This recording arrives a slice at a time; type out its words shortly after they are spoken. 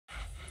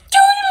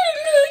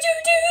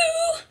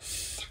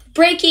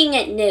Breaking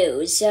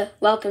news.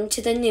 Welcome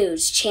to the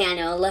news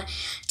channel.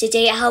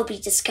 Today I'll be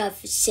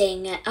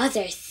discussing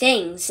other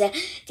things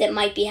that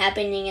might be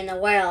happening in the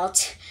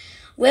world.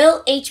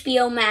 Will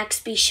HBO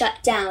Max be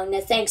shut down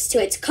thanks to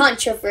its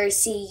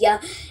controversy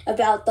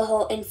about the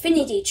whole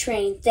Infinity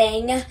Train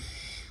thing?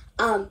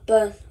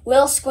 But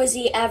will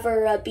Squizzy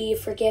ever be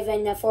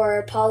forgiven for her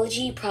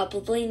apology?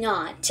 Probably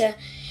not.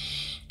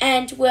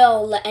 And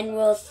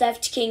will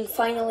Theft King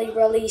finally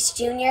release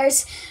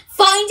Juniors?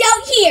 Find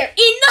out here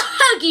in the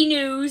Huggy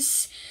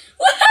News!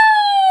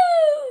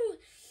 Woohoo!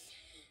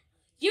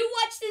 You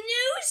watch the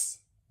news?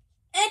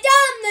 And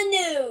I'm the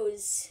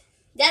news!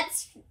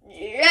 That's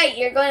right,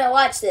 you're going to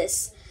watch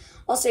this.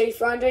 Also, if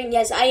you're wondering,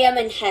 yes, I am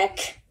in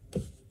heck.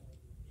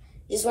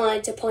 Just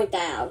wanted to point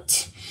that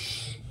out.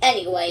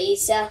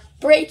 Anyways,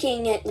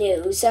 breaking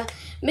news.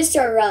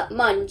 Mr.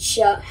 Munch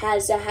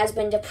has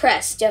been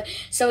depressed,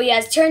 so he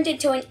has turned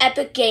into an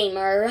epic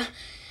gamer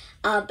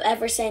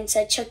ever since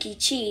Chuck E.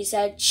 Cheese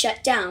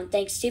shut down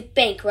thanks to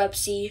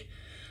bankruptcy.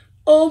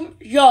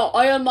 Yeah,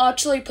 I am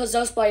actually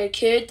possessed by a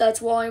kid.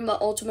 That's why I'm an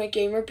ultimate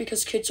gamer,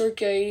 because kids are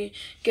gay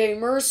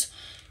gamers,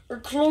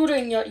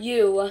 including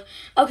you.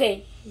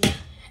 Okay,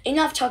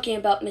 enough talking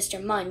about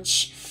Mr.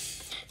 Munch.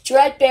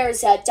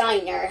 Dreadbear's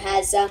Diner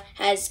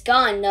has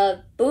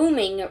gone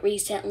booming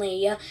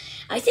recently.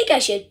 I think I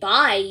should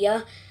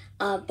buy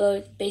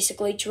but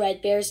basically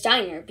Dreadbear's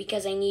Diner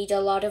because I need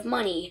a lot of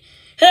money.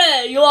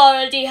 Hey, you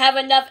already have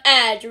enough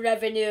ad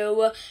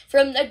revenue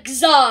from the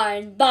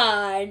Xarn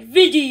Bond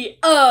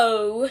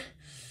video.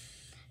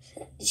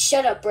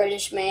 Shut up,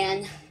 British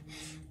man.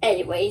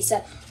 Anyways,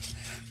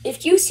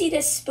 if you see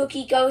this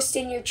spooky ghost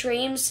in your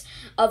dreams,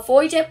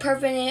 avoid it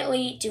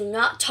permanently. Do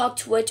not talk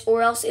to it,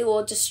 or else it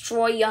will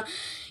destroy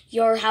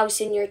your house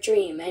in your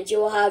dream, and you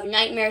will have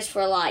nightmares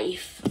for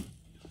life.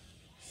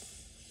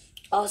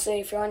 Also,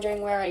 if you're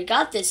wondering where I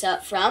got this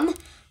from,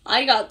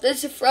 I got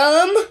this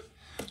from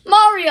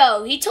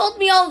Mario. He told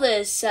me all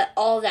this,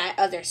 all that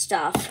other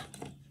stuff.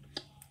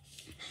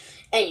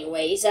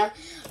 Anyways,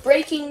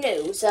 breaking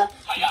news.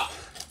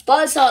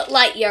 Buzz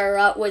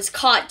Lightyear was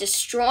caught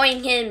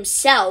destroying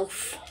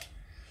himself.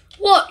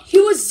 What? He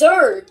was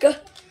Zurg.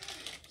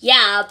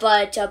 Yeah,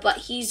 but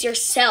he's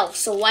yourself,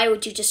 so why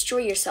would you destroy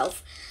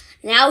yourself?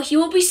 Now he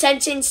will be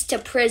sentenced to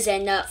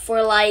prison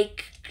for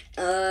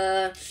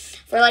the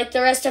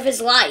rest of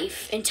his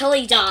life until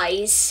he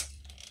dies.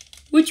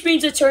 Which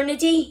means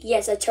eternity?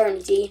 Yes,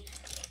 eternity.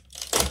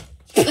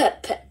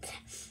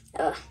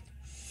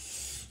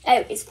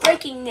 Anyways,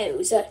 breaking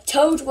news.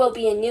 Toad will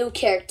be a new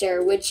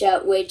character, which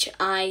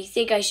I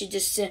think I should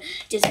just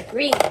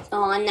disagree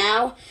on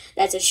now.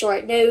 That's a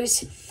short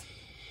news.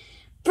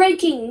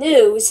 Breaking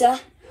news.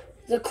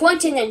 The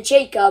Quentin and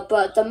Jacob,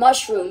 the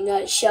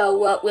Mushroom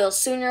show will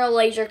sooner or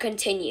later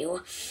continue.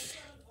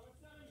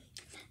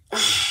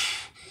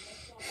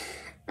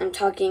 I'm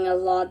talking a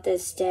lot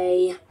this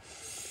day.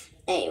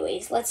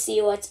 Anyways, let's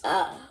see what's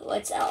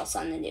else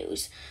on the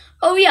news.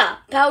 Oh yeah,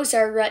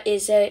 Bowser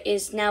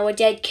is now a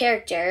dead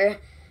character,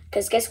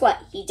 because guess what?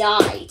 He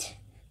died.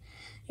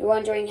 You're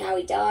wondering how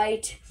he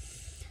died?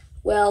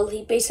 Well,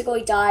 he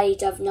basically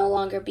died of no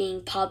longer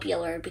being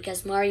popular,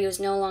 because Mario is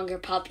no longer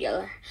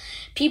popular.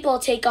 People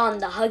take on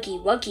the Huggy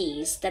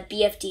Wuggies, the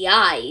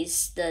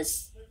BFDIs, the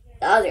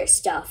other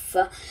stuff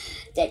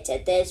that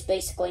is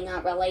basically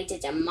not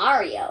related to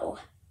Mario.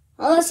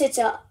 Unless it's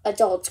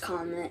adult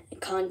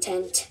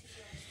content.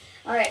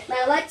 Alright,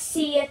 now let's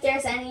see if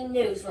there's any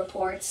news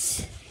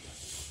reports.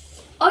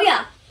 Oh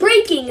yeah,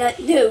 breaking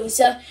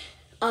news.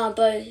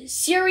 A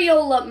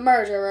serial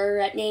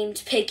murderer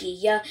named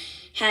Piggy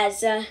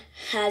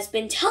has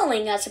been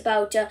telling us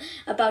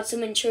about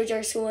some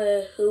intruders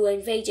who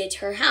invaded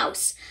her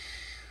house.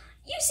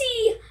 You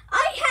see,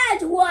 I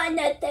had one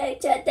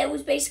that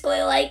was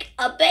basically like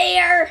a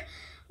bear,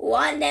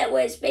 one that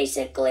was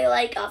basically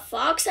like a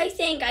fox, I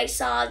think. I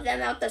saw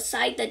them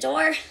outside the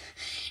door,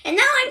 and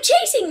now I'm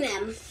chasing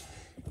them.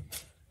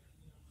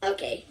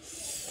 Okay.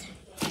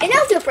 In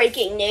other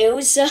breaking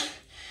news,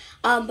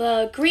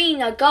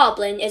 Green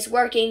Goblin is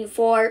working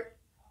for...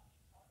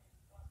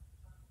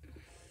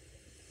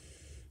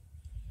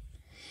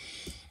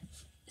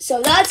 So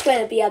that's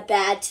going to be a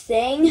bad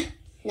thing.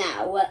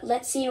 Now,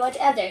 let's see what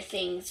other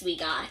things we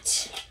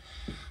got.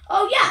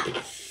 Oh, yeah.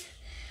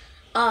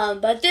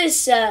 But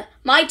this,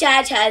 my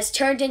dad has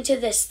turned into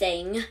this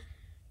thing.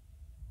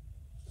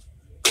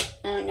 I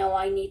don't know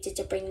why I needed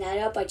to bring that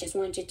up. I just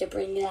wanted to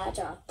bring that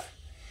up.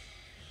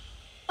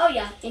 Oh,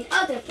 yeah. In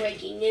other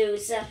breaking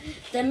news,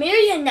 the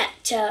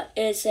Marionette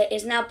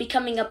is now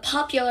becoming a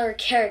popular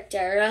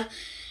character.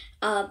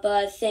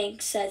 But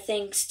thanks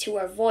to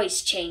her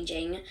voice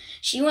changing.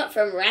 She went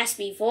from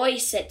raspy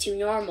voice to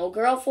normal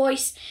girl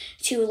voice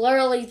to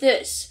literally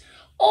this.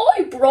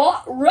 I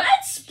brought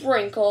red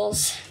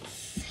sprinkles.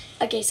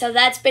 Okay, so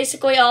that's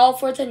basically all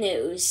for the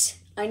news.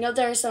 I know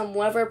there are some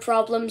weather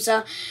problems,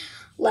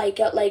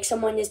 like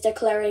someone is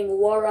declaring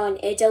war on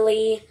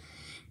Italy,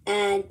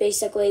 and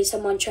basically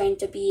someone trying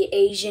to be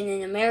Asian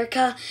in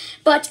America.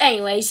 But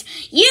anyways,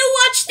 you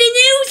watch the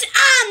news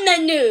on the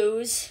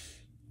news.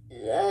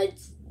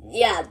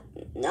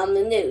 on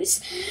the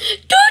news.